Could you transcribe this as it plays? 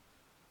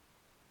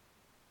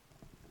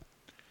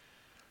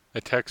The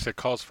text that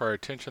calls for our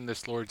attention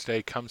this Lord's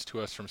Day comes to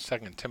us from 2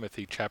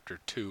 Timothy chapter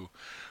 2,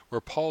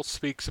 where Paul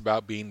speaks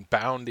about being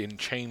bound in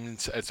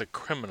chains as a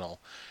criminal,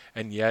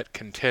 and yet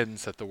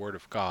contends that the Word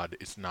of God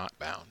is not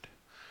bound.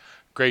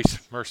 Grace,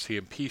 mercy,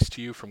 and peace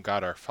to you from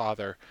God our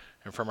Father,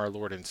 and from our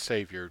Lord and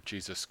Savior,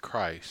 Jesus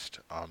Christ.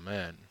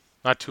 Amen.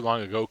 Not too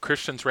long ago,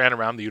 Christians ran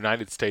around the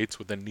United States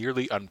with a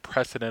nearly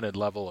unprecedented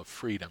level of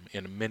freedom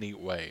in many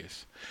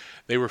ways.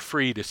 They were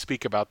free to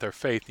speak about their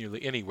faith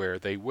nearly anywhere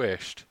they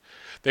wished.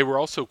 They were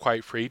also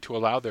quite free to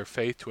allow their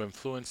faith to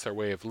influence their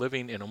way of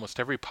living in almost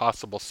every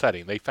possible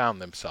setting they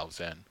found themselves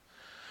in.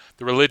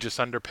 The religious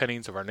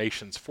underpinnings of our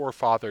nation's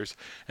forefathers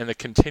and the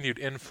continued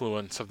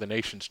influence of the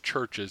nation's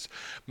churches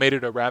made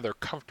it a rather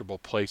comfortable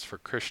place for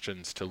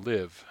Christians to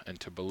live and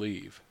to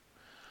believe.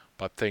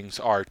 But things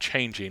are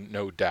changing,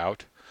 no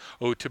doubt.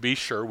 Oh, to be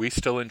sure, we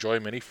still enjoy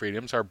many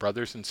freedoms our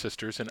brothers and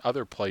sisters in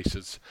other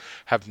places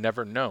have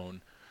never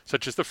known,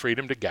 such as the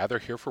freedom to gather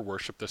here for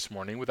worship this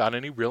morning without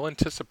any real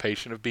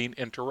anticipation of being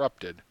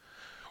interrupted,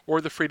 or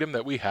the freedom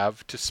that we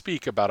have to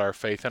speak about our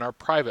faith in our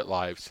private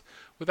lives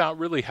without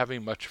really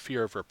having much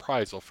fear of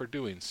reprisal for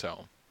doing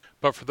so.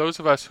 But for those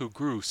of us who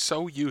grew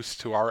so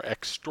used to our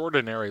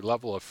extraordinary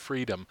level of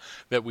freedom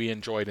that we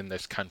enjoyed in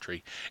this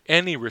country,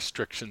 any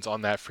restrictions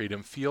on that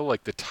freedom feel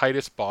like the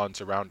tightest bonds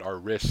around our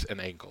wrists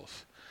and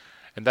ankles.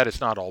 And that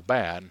is not all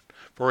bad,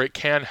 for it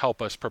can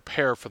help us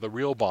prepare for the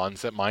real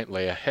bonds that might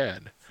lay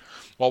ahead.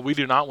 While we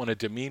do not want to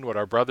demean what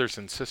our brothers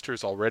and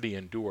sisters already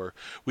endure,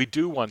 we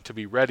do want to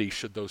be ready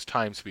should those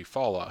times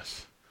befall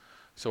us.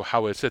 So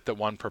how is it that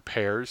one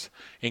prepares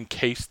in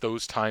case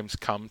those times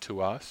come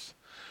to us?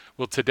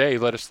 Well, today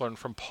let us learn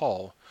from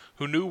Paul,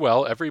 who knew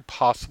well every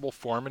possible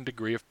form and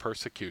degree of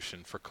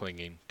persecution for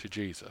clinging to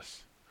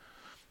Jesus.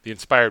 The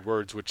inspired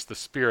words which the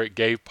Spirit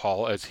gave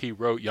Paul as he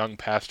wrote young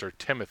Pastor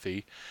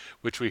Timothy,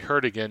 which we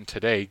heard again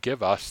today,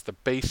 give us the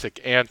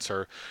basic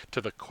answer to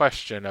the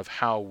question of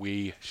how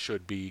we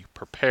should be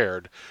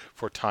prepared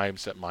for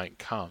times that might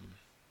come.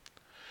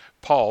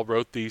 Paul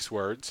wrote these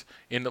words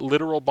in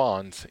literal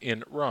bonds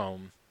in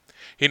Rome.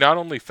 He not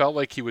only felt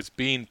like he was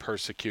being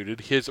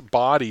persecuted, his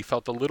body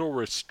felt the little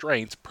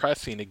restraints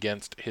pressing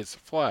against his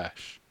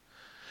flesh.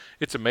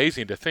 It's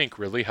amazing to think,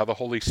 really, how the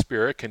Holy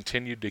Spirit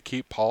continued to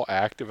keep Paul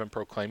active in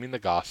proclaiming the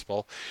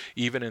gospel,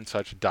 even in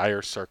such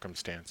dire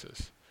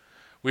circumstances.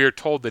 We are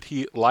told that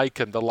he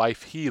likened the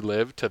life he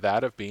lived to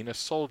that of being a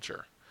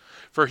soldier,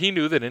 for he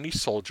knew that any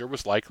soldier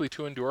was likely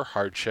to endure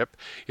hardship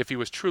if he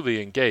was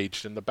truly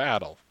engaged in the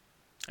battle.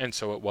 And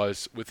so it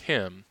was with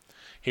him.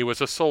 He was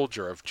a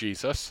soldier of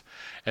Jesus,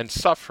 and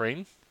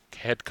suffering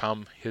had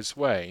come his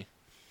way.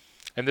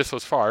 And this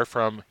was far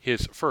from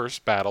his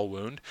first battle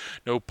wound.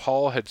 No,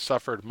 Paul had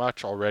suffered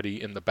much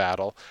already in the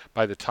battle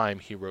by the time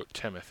he wrote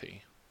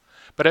Timothy.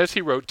 But as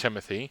he wrote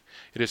Timothy,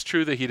 it is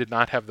true that he did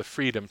not have the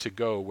freedom to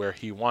go where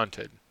he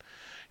wanted.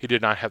 He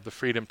did not have the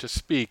freedom to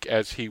speak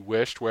as he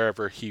wished,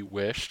 wherever he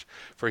wished,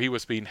 for he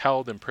was being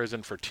held in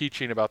prison for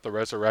teaching about the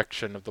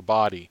resurrection of the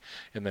body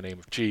in the name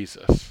of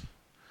Jesus.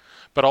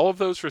 But all of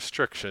those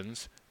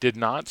restrictions did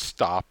not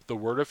stop the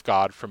word of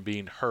God from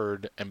being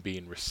heard and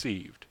being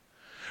received.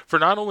 For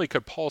not only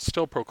could Paul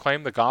still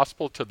proclaim the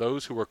gospel to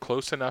those who were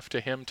close enough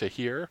to him to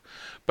hear,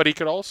 but he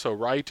could also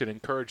write and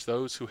encourage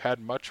those who had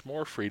much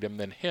more freedom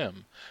than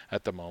him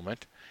at the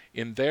moment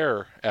in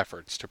their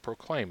efforts to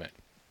proclaim it.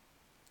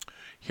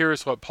 Here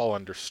is what Paul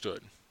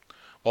understood.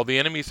 While the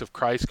enemies of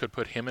Christ could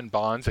put him in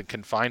bonds and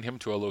confine him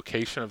to a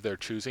location of their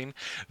choosing,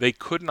 they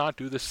could not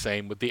do the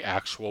same with the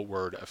actual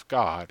word of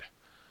God.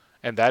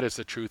 And that is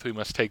the truth we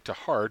must take to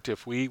heart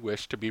if we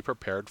wish to be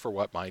prepared for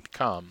what might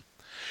come.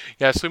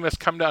 Yes, we must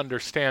come to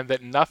understand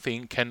that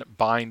nothing can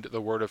bind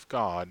the Word of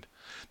God,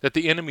 that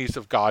the enemies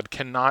of God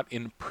cannot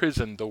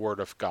imprison the Word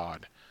of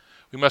God.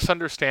 We must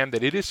understand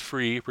that it is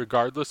free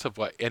regardless of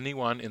what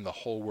anyone in the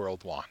whole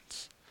world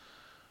wants.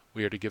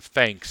 We are to give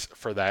thanks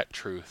for that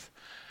truth,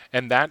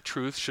 and that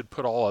truth should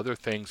put all other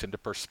things into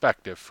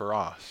perspective for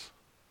us.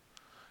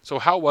 So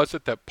how was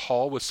it that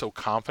Paul was so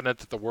confident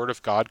that the Word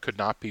of God could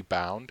not be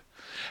bound?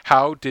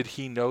 How did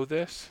he know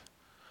this?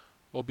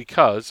 Well,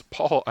 because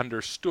Paul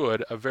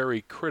understood a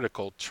very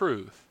critical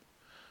truth.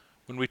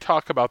 When we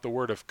talk about the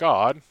Word of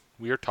God,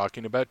 we are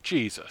talking about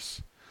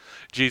Jesus.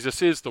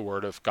 Jesus is the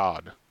Word of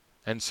God,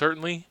 and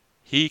certainly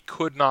he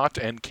could not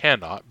and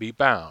cannot be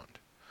bound.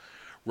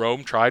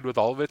 Rome tried with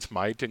all of its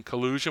might, in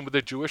collusion with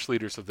the Jewish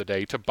leaders of the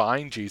day, to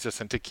bind Jesus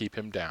and to keep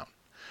him down.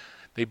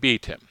 They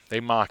beat him, they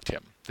mocked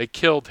him, they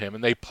killed him,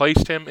 and they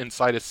placed him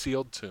inside a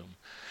sealed tomb.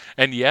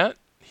 And yet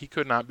he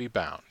could not be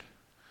bound.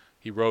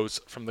 He rose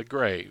from the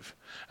grave,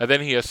 and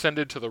then he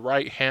ascended to the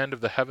right hand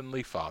of the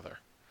heavenly Father.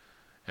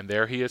 And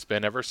there he has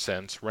been ever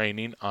since,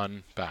 reigning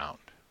unbound.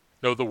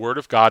 No, the Word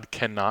of God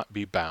cannot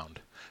be bound.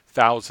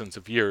 Thousands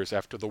of years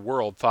after the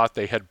world thought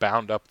they had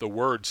bound up the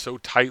Word so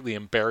tightly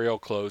in burial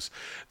clothes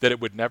that it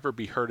would never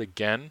be heard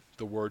again,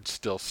 the Word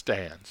still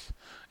stands.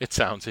 It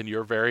sounds in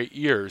your very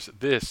ears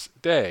this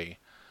day.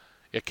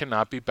 It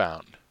cannot be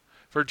bound.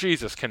 For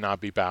Jesus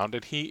cannot be bound,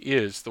 and he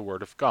is the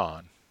Word of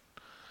God.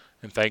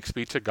 And thanks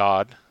be to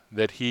God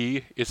that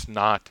he is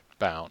not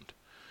bound.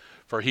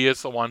 For he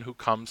is the one who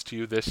comes to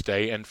you this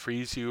day and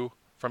frees you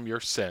from your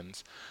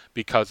sins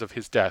because of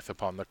his death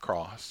upon the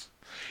cross.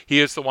 He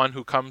is the one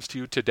who comes to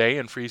you today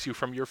and frees you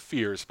from your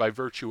fears by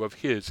virtue of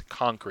his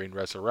conquering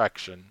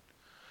resurrection.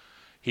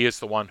 He is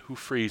the one who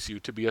frees you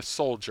to be a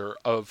soldier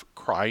of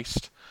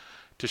Christ,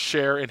 to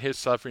share in his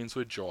sufferings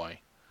with joy,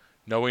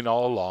 knowing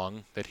all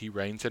along that he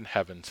reigns in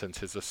heaven since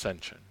his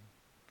ascension.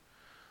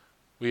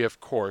 We,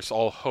 of course,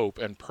 all hope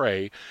and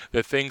pray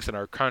that things in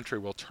our country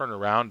will turn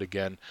around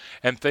again,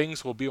 and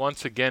things will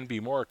once again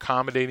be more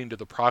accommodating to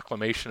the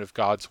proclamation of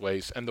God's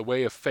ways and the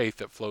way of faith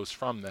that flows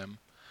from them.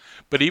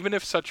 But even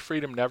if such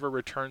freedom never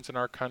returns in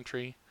our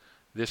country,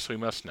 this we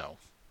must know: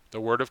 the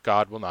Word of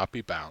God will not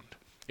be bound.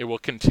 It will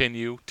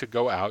continue to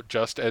go out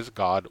just as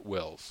God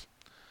wills.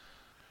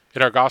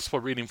 In our gospel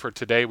reading for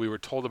today, we were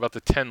told about the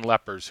 10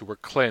 lepers who were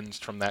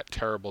cleansed from that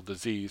terrible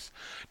disease.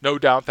 No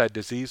doubt that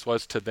disease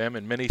was to them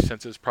in many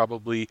senses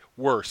probably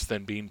worse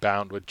than being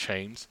bound with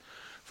chains.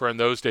 For in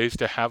those days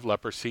to have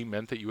leprosy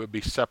meant that you would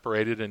be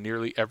separated in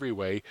nearly every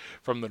way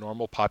from the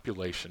normal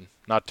population,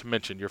 not to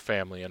mention your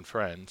family and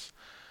friends.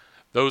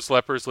 Those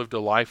lepers lived a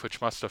life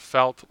which must have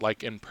felt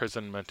like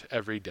imprisonment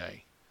every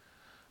day.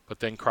 But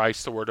then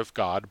Christ, the Word of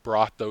God,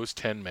 brought those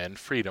 10 men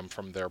freedom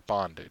from their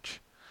bondage.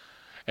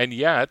 And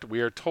yet,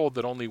 we are told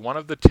that only one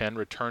of the 10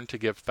 returned to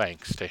give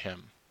thanks to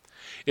him.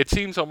 It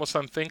seems almost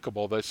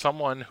unthinkable that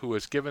someone who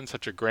was given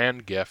such a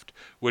grand gift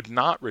would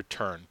not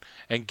return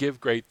and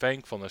give great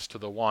thankfulness to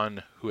the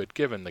one who had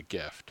given the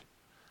gift.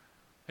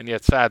 And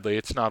yet, sadly,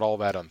 it's not all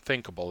that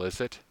unthinkable,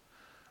 is it?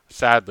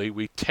 Sadly,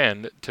 we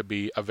tend to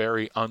be a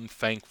very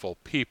unthankful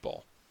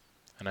people,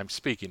 and I'm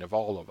speaking of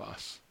all of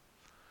us.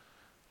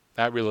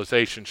 That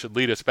realization should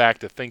lead us back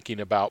to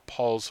thinking about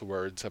Paul's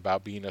words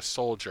about being a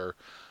soldier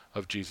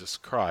of Jesus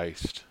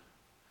Christ.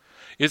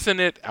 Isn't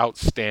it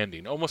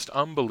outstanding, almost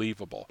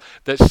unbelievable,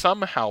 that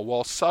somehow,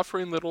 while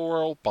suffering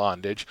literal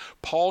bondage,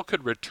 Paul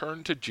could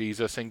return to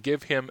Jesus and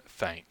give him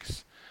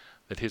thanks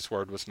that his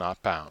word was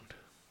not bound?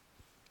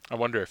 I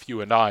wonder if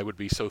you and I would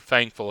be so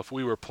thankful if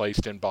we were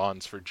placed in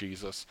bonds for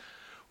Jesus.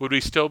 Would we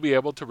still be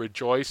able to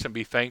rejoice and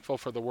be thankful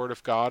for the word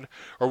of God?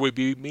 Or would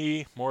we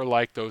be more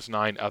like those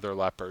 9 other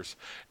lepers,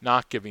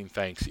 not giving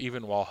thanks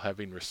even while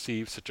having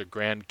received such a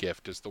grand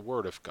gift as the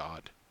word of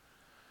God?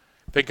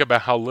 Think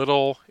about how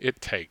little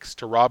it takes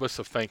to rob us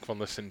of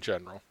thankfulness in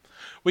general.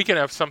 We can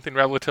have something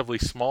relatively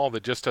small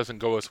that just doesn't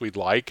go as we'd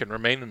like and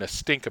remain in a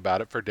stink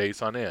about it for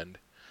days on end.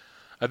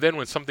 And then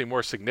when something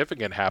more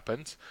significant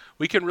happens,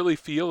 we can really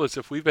feel as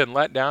if we've been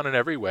let down in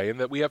every way and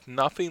that we have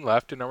nothing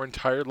left in our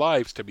entire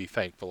lives to be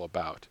thankful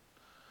about.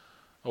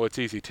 Oh, it's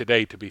easy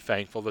today to be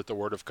thankful that the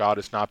Word of God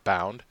is not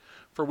bound,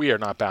 for we are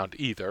not bound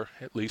either,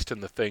 at least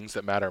in the things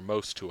that matter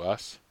most to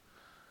us.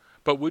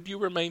 But would you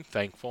remain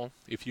thankful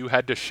if you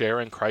had to share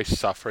in Christ's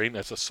suffering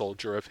as a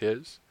soldier of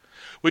his?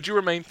 Would you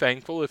remain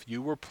thankful if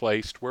you were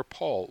placed where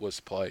Paul was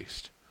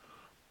placed?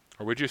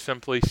 Or would you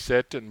simply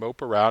sit and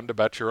mope around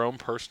about your own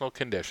personal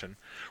condition,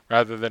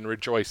 rather than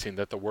rejoicing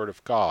that the Word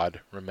of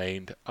God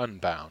remained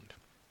unbound?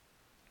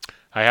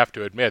 I have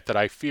to admit that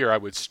I fear I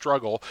would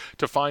struggle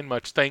to find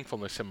much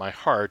thankfulness in my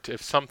heart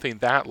if something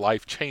that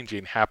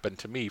life-changing happened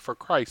to me for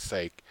Christ's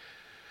sake.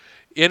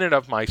 In and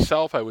of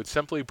myself, I would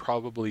simply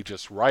probably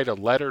just write a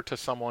letter to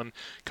someone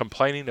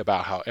complaining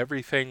about how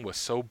everything was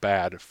so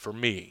bad for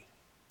me.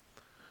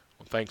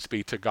 Well, thanks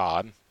be to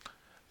God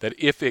that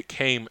if it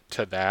came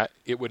to that,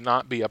 it would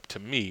not be up to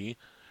me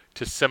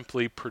to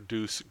simply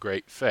produce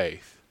great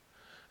faith.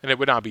 And it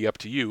would not be up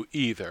to you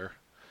either.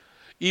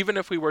 Even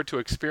if we were to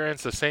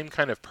experience the same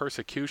kind of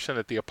persecution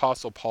that the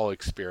Apostle Paul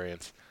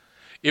experienced,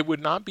 it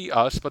would not be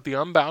us but the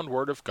unbound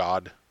Word of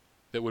God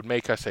that would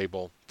make us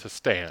able to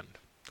stand,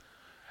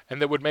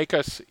 and that would make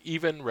us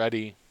even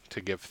ready to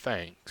give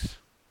thanks.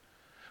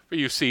 For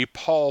you see,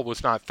 Paul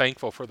was not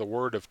thankful for the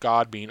Word of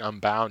God being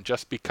unbound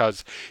just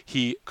because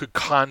he could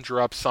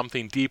conjure up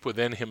something deep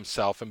within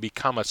himself and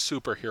become a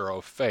superhero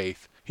of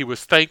faith. He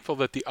was thankful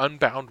that the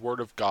unbound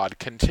Word of God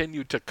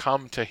continued to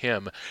come to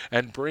him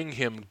and bring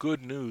him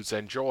good news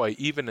and joy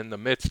even in the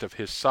midst of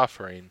his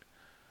suffering.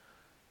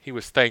 He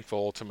was thankful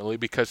ultimately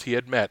because he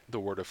had met the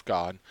Word of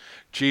God,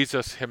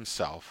 Jesus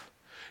himself.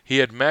 He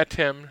had met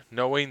him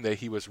knowing that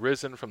he was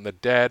risen from the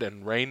dead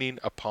and reigning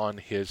upon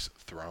his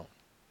throne.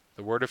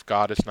 The Word of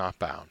God is not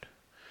bound.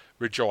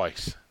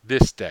 Rejoice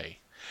this day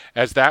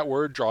as that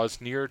Word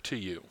draws near to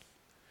you.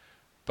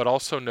 But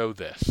also know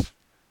this: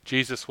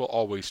 Jesus will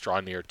always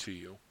draw near to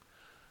you.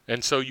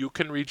 And so you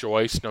can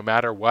rejoice no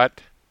matter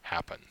what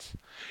happens.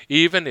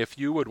 Even if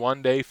you would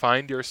one day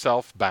find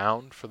yourself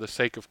bound for the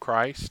sake of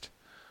Christ,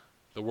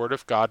 the Word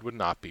of God would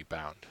not be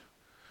bound.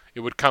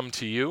 It would come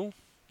to you,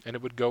 and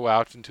it would go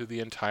out into the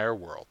entire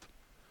world.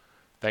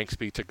 Thanks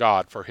be to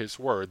God for His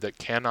Word that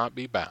cannot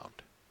be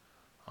bound.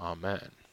 Amen.